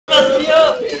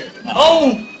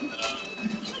Oh!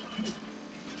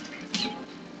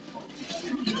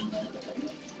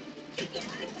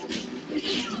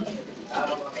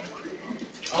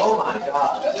 Oh my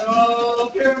god. No,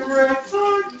 camera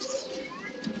sucks.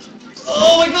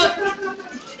 Oh my god!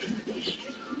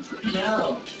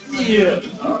 No. Yeah.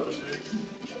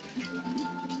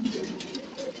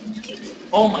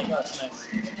 Oh my gosh, nice.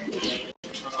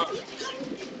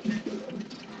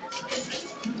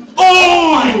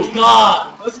 Oh my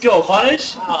god! Let's go,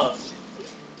 punish!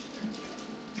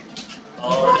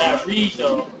 Oh, that read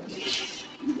though.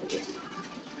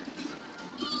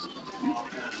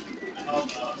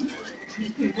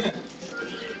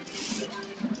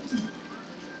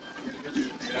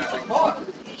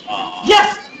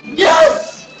 Yes!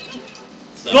 Yes!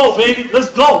 Let's go, baby. Let's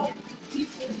go.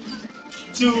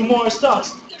 2 more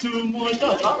stocks. 2 more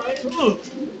stocks. All right. Ooh.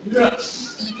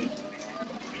 Yes.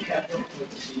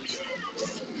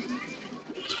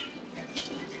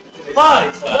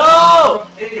 5. No!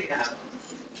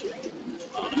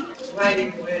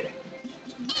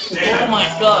 Oh my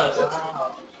god.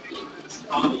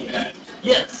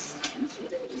 Yes.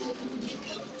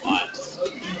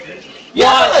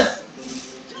 Yes!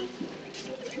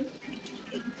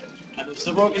 I'm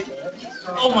so broken.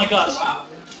 Oh my gosh. Wow.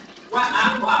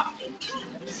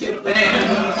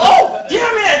 Oh,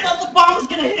 damn it! I thought the bomb was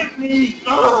gonna hit me.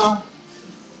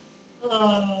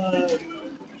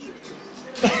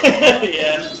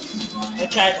 Yeah. I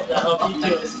tried to help you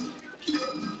too.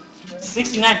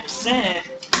 69%.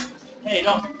 Hey,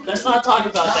 let's not talk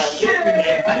about that.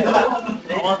 I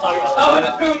don't want to talk about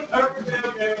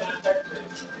that.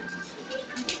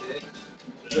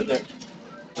 Good there.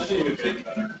 I didn't even think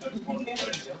about it. I just wanted to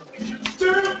play.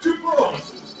 Turn up 2 pros.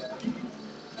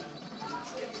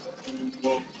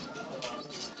 Whoa.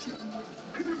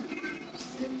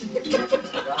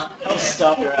 I'll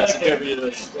stop your ass and give you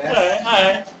this.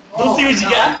 Alright. We'll see what you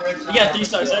got. You got 3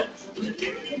 stars, right? 2.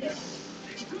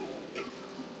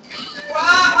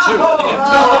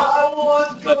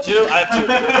 Got 2? I have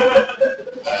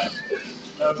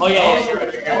 2. Oh yeah.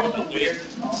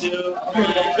 2.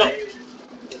 Go.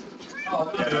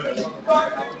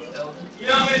 You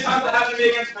know how many times I have to be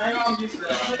against Mango? It's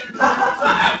not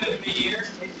happening to me here.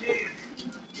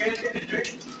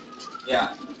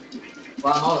 Yeah.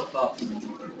 Well, I'm all the fuck.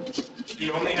 He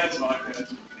only has vodka.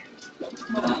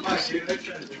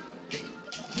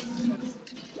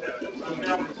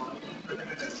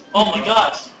 Oh my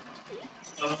gosh.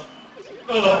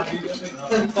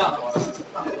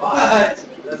 What?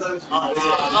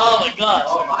 Oh my gosh.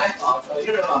 Oh, my fault. So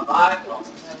you're on my fault.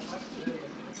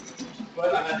 But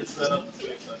I had to set up the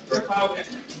space. Rip out and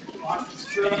watch the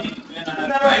stream,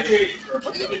 and I had to wait for a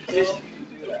petition to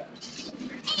do that.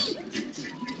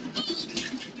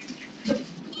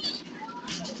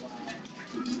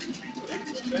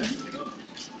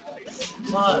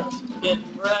 Come on.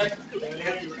 Getting wrecked.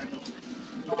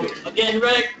 I'm getting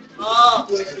wrecked. Oh.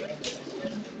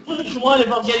 What if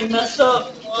I'm getting messed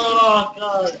up? Oh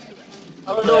god. I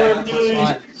don't know what I'm doing.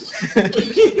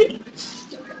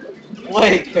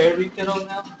 Wait, Kirby fiddle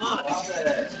now?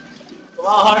 It's a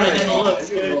lot harder than it looks,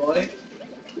 dude.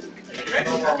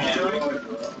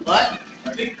 What? I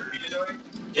think Kirby did it.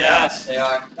 Yes. They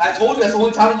are. I told you that's the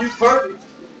only time I use Kirby.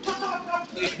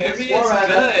 Kirby is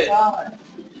good.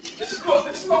 This is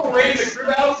what we're waiting to crew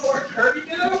battle for. Kirby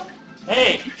did it?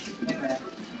 Hey.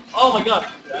 Oh my god.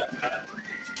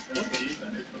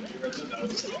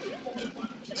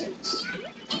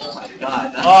 Oh my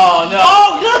god. Oh no.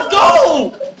 Oh, let's go!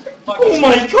 Oh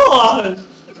my god.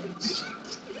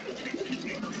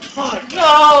 Fuck,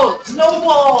 no!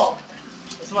 Snowball!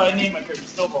 That's what I named my Kirby,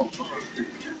 Snowball.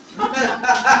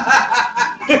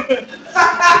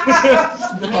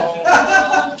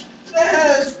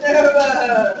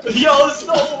 Yo,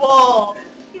 Snowball!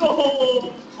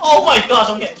 Yo! Oh my gosh,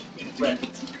 I'm getting wrecked.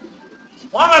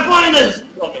 Why am I playing this?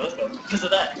 Okay, let's go. Because of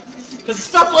that. Because of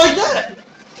stuff like that!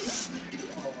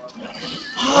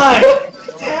 Hi!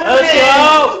 Let's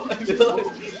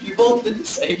go! You both did the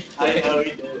same thing. I know we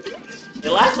did.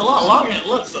 It lasts a lot longer than it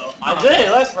looks, though. I did,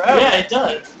 it lasts forever. Yeah, it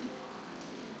does.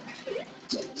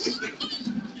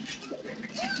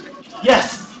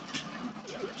 Yes!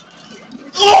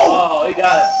 Oh, he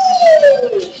got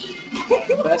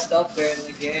it. Best up there in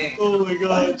the game. Oh my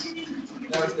god.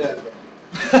 That was good.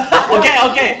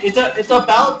 Okay, it's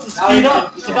about to speed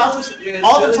up. It's about to.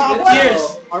 All the top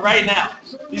tiers are right now.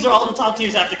 These are all the top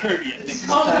tiers after Kirby, I think.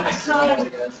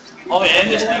 Oh yeah, and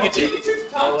there's Pikachu.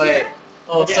 Oh wait.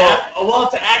 Oh, Okay, so well,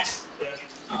 to Axe.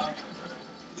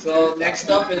 So next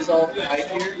up is all the high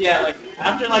tier. Yeah, like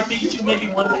after like Pikachu, maybe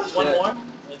one more.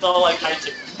 It's all like high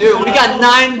tier. Dude, we got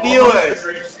 9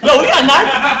 viewers. No, we got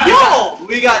 9. Yo!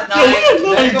 We got Yo, we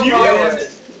got 9 viewers.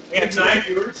 viewers. We got 9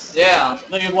 viewers. Yeah.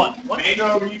 No, you had 1. What?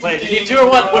 Mango, Wait, did you 2 or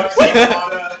 1? Wait.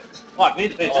 What?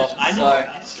 Wait, Oh, I know. sorry.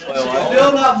 Wait, what?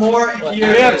 Still not more What?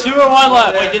 here. We have 2 or 1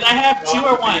 left. Wait, did I have 2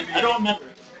 or 1? I don't remember.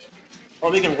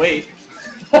 Oh, we can wait.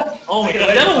 Oh my god,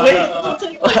 that'll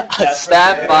wait.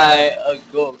 Stabbed by a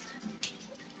ghost.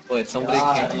 Wait, somebody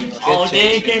came. Oh,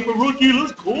 they came for rookie.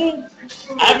 Let's cool.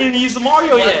 I haven't even used the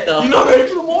Mario What yet. the- You're not ready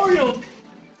for the Mario.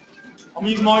 I'm gonna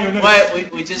use Mario next.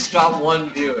 Wait, we just dropped 1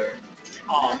 viewer.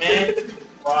 Oh man.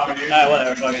 Wow, dude. Alright,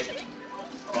 whatever. Fuck it. Did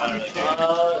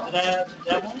I have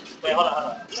that one? Wait, hold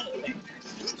on.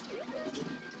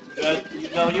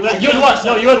 No, you had 1.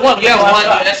 No, you had 1. You have 1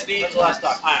 That's USB. the last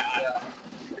stock. Alright.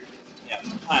 Yeah.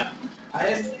 Alright.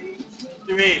 I see.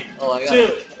 3, Oh, I got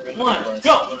 2, 1,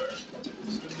 go!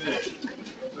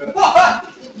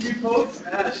 What? You both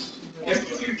smashed.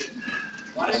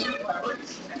 Why did you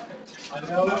fireworks? I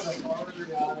know it's like already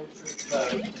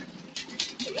reality.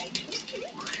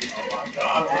 Oh my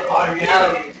god.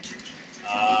 Reality.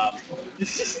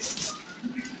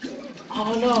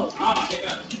 Oh no!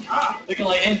 Looking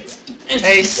like ants.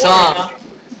 Hey, Sam.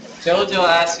 Jojo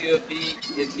asked you if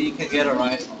he can get a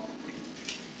ride home.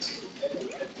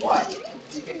 What?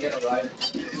 You can get a ride.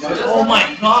 Oh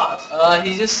my god!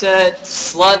 He just said,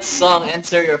 "Slut song,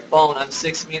 enter your phone. I'm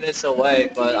 6 minutes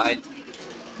away, but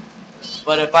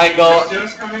if I go,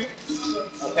 Joe's coming.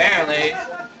 apparently,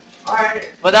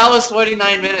 Alright. but that was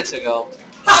 49 minutes ago.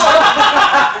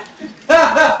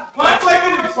 Mine's like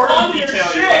an important detail.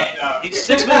 Shit. He's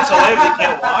 6 minutes away, but he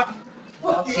can't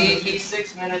walk. He's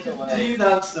 6 minutes away. Geez,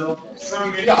 I'm so. So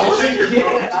Yeah, I wasn't your kidding.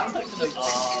 phone. I'm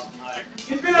like,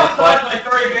 He's been outside like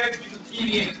 30 minutes with the TV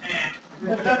in his hand.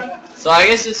 So I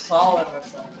guess just call him or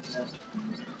something.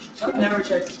 I've never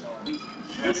checked his phone.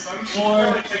 Yeah, some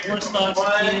More your stocks,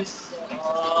 please.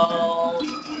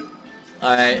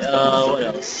 Alright, what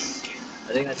else?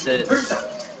 I think that's it.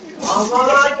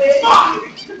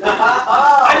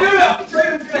 I knew that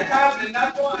trade was gonna happen, and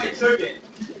that's why I took it.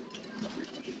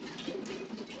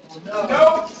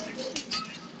 No.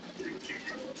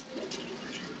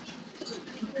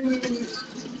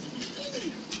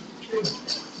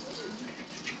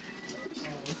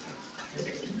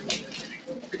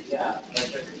 Yeah.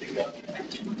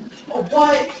 Oh,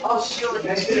 what? Oh, shit.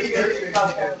 I did it.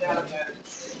 Down there.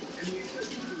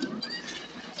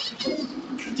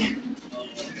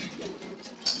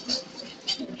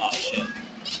 Oh shit.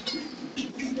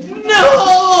 No!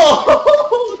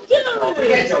 Damn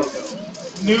it!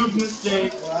 Noob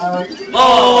mistake.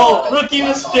 Oh, rookie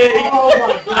mistake. Oh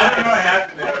my I don't know what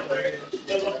happened there.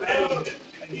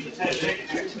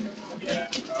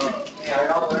 Yeah,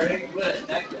 y'all learning?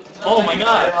 Oh my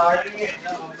god.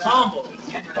 Combo. Oh,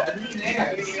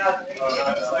 no,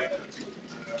 it's like,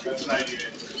 that's not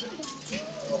even.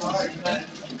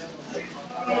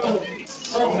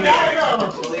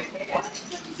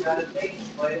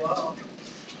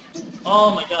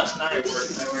 Oh my gosh,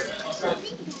 nice.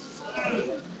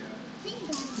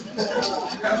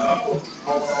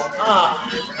 Ah.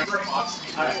 Remember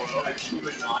Moxie? I she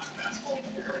was not basketball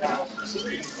player.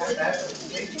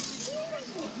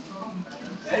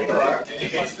 There you are. It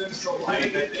hits them so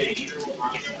light that they either will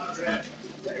not be able to grab.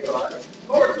 There you are.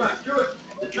 Forward smash, do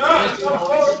it! No,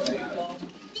 forward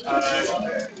smash!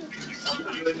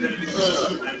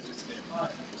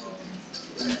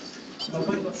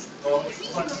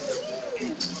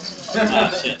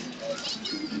 Ah, shit.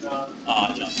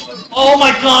 Oh, jump. Oh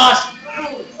my gosh!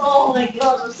 Oh my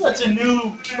gosh, I'm such a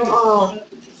noob! Oh.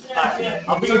 Alright,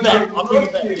 I'll bring it back. I'll bring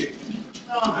it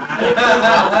back.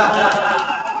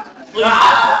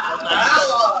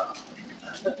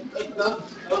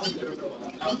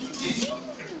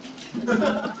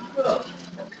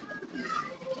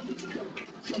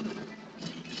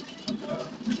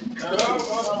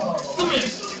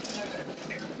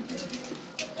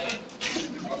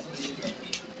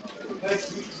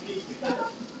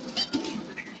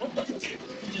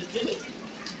 Just did it.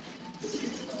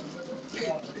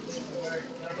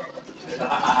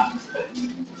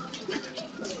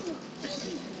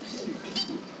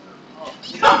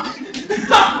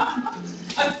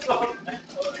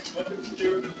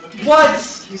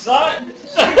 What? You saw it?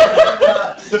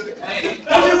 Hey,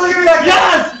 don't you look at me like that!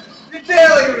 Yes! You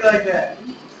can't look at me like that!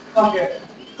 Fuck it.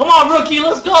 Come on, rookie,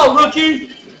 let's go,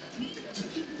 rookie!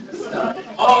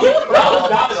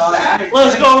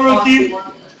 Let's go, rookie!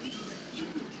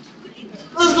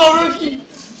 Let's go, rookie!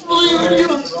 Believe in you!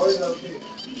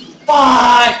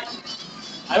 Fuck!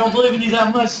 I don't believe in you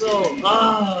that much, though.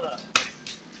 No.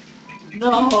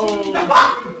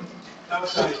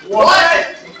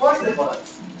 What? Of course it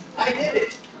was. I did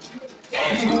it.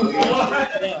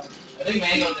 Yeah. I think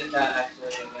Mango did that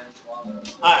actually against Water.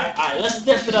 Alright, let's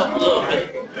step it up a little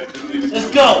bit.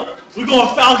 Let's go. We're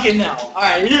going Falcon now.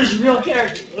 Alright, here's your real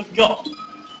character. Let's go.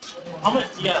 How much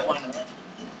you got one, right?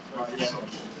 Alright, yeah.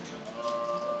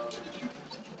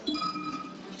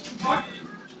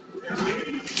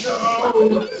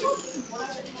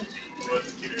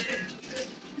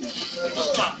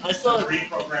 I saw it.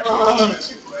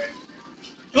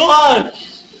 Go on!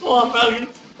 Go on, Falcon.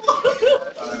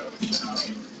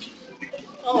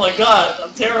 Oh my god,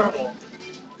 I'm terrible.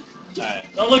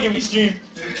 Alright, don't look at me, stream.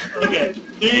 Okay,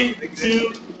 3, 2,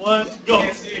 1,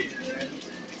 go.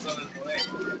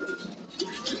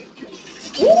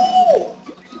 Woo!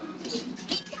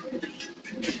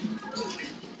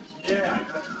 Yeah.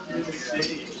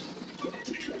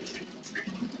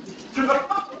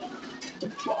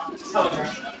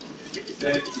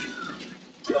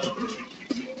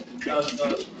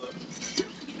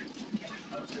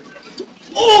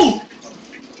 Oh!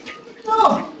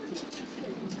 No.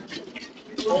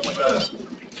 Oh my god.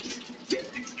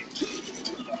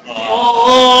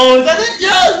 Oh, is that it?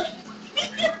 Yes!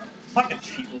 Fucking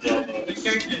people though.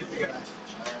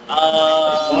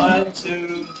 1,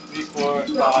 2, 3, 4,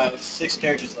 5, 6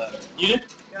 characters left. You did?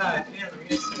 God damn,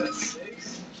 we still got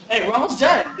 6? Hey, we're almost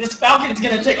done. This Falcon's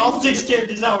gonna take all 6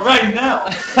 characters out right now.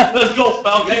 Let's go,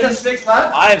 Falcon. There's 6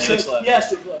 left? I have 6 left. Yeah,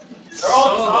 6 left. They're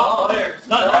all top players.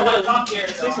 Not top tier.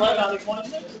 6 left out of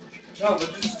 26? No,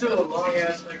 but this is still a long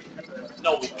ass thing.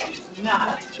 No, it's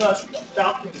not. Trust me,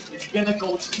 Falcon is gonna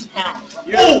go to town.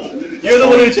 You're the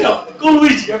Luigi. Go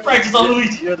Luigi. I practice on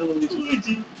Luigi. You're the Luigi.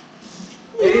 Luigi.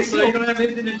 Hey, so you don't have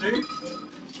anything to drink?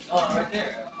 Oh, right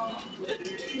there.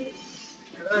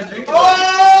 Drink?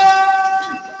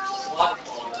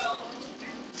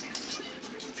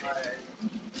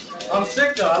 I'm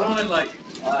sick though, I don't want to like...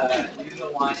 Use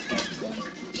the wine.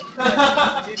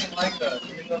 I didn't like that.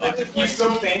 He's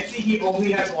so fancy, he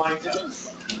only has wine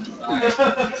cups.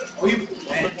 We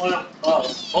put one up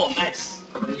above. Oh, nice.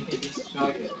 You can just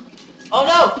chug it. Oh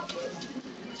no!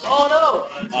 Oh no!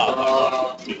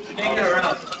 Take it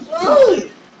around.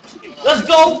 Let's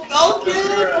go, Falcon!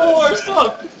 More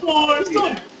stuff! More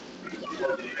stuff!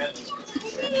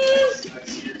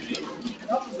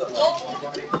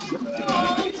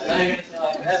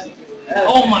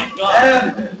 Oh my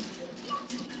god!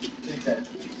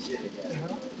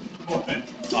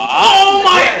 Oh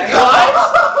my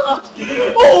god!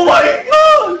 Oh my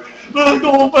god! Let's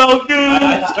go, Falcon!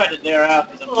 I just tried to dare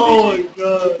out because I'm Oh my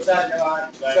god!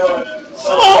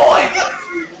 Oh my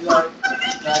god!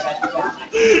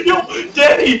 Yo,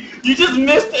 Danny, you just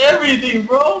missed everything,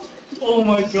 bro! Oh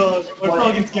my god! My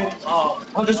Falcon's getting off.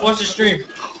 I'll just watch the stream.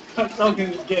 My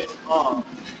Falcon is getting off.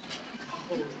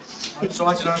 I'm just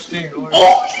watching on stream. Don't worry.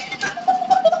 Oh!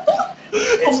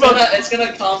 It's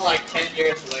gonna come like 10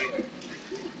 years later.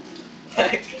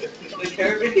 Like, the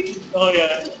Kirby? Oh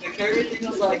yeah. The Kirby thing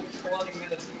was like 20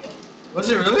 minutes ago. Was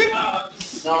it really? No,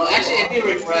 actually, if you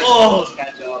refresh, Oh. it'll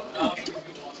catch up.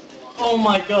 Oh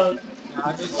my god.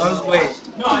 I was waiting.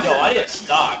 No, I didn't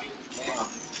stop.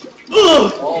 Ugh!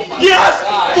 Oh my Yes!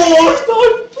 god. 4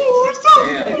 stars! 4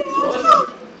 stars!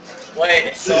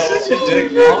 Wait, so Such a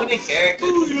dick, how many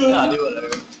characters? Nah, do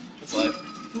whatever. It's like,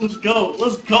 Let's go,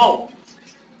 let's go!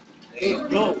 Let's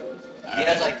go. He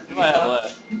has like you might have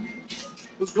left.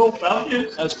 Let's go, Falcon!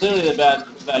 That was clearly the bad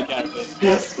character.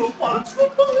 Yes, go on,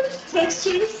 Next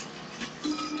chase!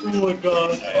 Oh my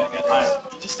god.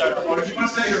 Alright, Just start What, if you want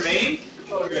to say your main?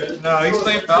 Oh, good. No, he's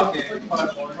playing Falcon.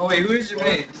 Oh wait, who is your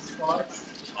main?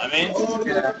 I mean?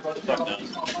 Yeah.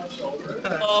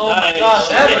 Oh Nice. my gosh,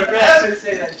 Never, never, never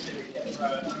say that shit again.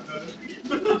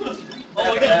 Oh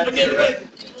my god, look at it!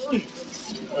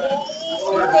 Oh,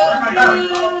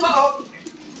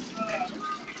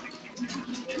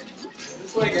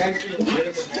 This like actually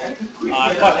legitimate match. I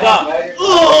fucked up.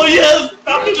 Oh yes!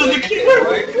 Falcon is the keeper!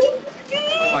 Oh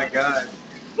my god.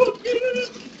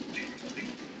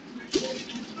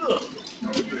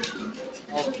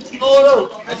 Oh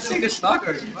no! I just take a stock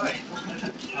or what?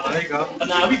 Oh, there you go.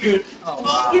 Nah, we good. Oh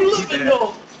wow. We He's live it dead.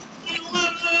 though. We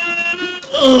live it.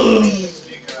 Ugh.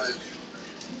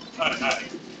 Alright.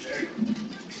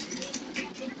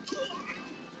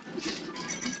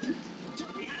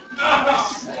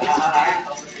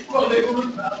 well, they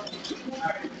were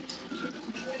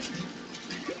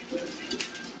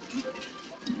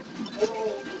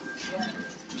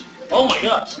Oh my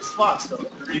gosh, it's Fox though.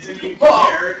 the reason you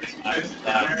care is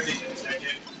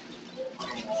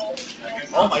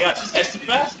Oh my gosh, this guy's too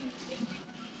fast.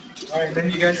 Alright, then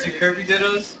you guys see Kirby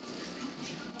Dittos?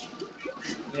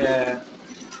 Yeah.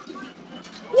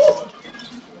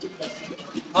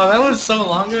 Oh, that was so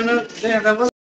long ago. Damn, that was.